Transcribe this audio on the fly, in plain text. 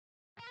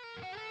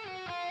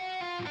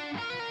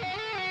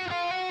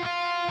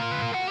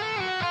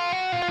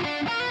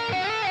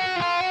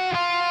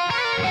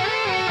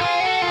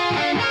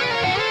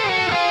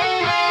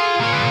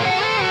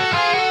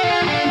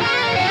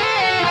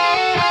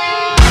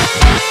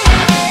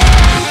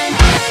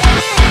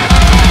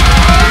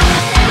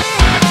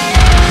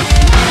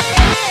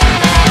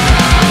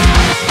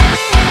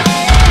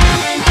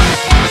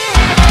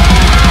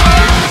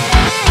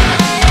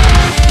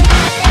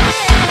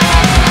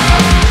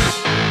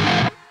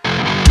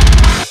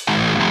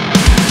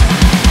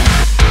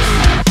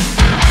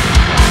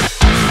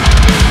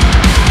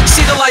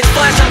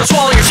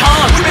Swallow your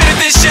tongue. We made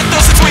it this shit though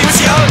since we was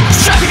young.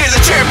 Strap you to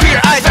the chair, put your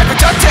eyes back with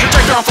duct tape.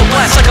 Projector on full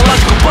blast,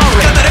 psychological bone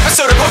rip. Got that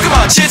episode of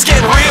Pokémon, shit's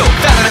getting real.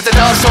 Found it at the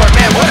dollar store,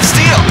 man, what a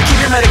steal. We keep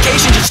your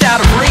medication just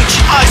out of reach.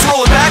 Eyes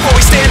rolling back while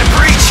we stand and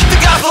preach. The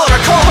gospel of our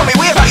call, homie,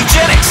 we about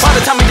eugenics. By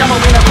the time we demo,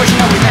 we not pushing,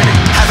 no, we meant it.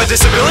 Have a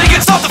disability,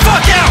 get stomped the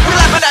fuck out. We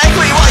laugh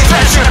maniacally while you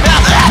thrashing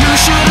about that. You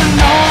should've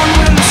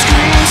known when the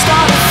screen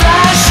started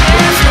flashing.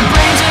 If your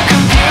brain's a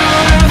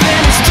computer,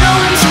 then it's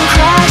doing some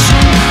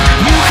crashing.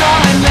 You call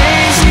it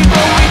lazy,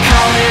 but we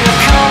call it a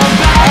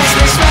comeback.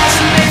 They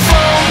smash and they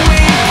foam, we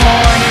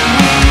point and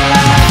we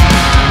laugh.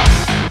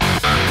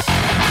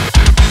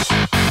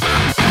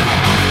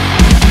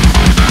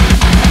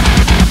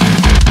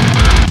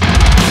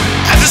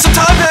 After some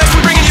time passed,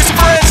 we bringing you some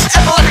friends.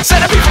 Epileptic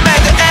centipede from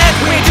end to end.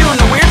 We ain't doing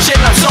the weird shit,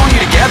 and I'm sewing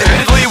you together.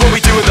 Admittedly, what we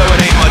do though,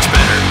 it ain't much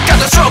better.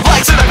 Got the strobe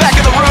lights in the back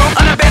of the room.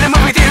 An abandoned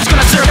movie theater's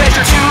gonna serve as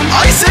your tomb.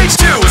 Ice Age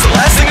 2 was the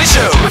last thing they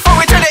showed before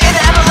we turned it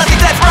into epileptic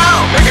death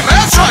row. Making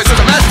math tries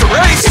with a master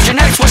race. If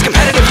genetics was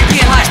competitive, you'd be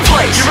in last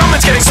place. Your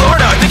movement's getting slower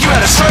now, I think you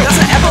had a stroke. That's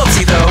an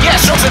epilepsy though. Yeah,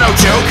 stroke's a no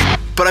joke.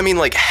 But I mean,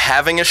 like,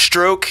 having a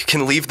stroke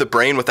can leave the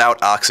brain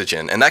without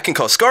oxygen, and that can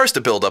cause scars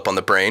to build up on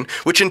the brain,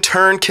 which in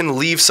turn can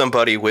leave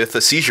somebody with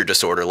a seizure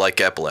disorder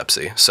like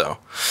epilepsy, so...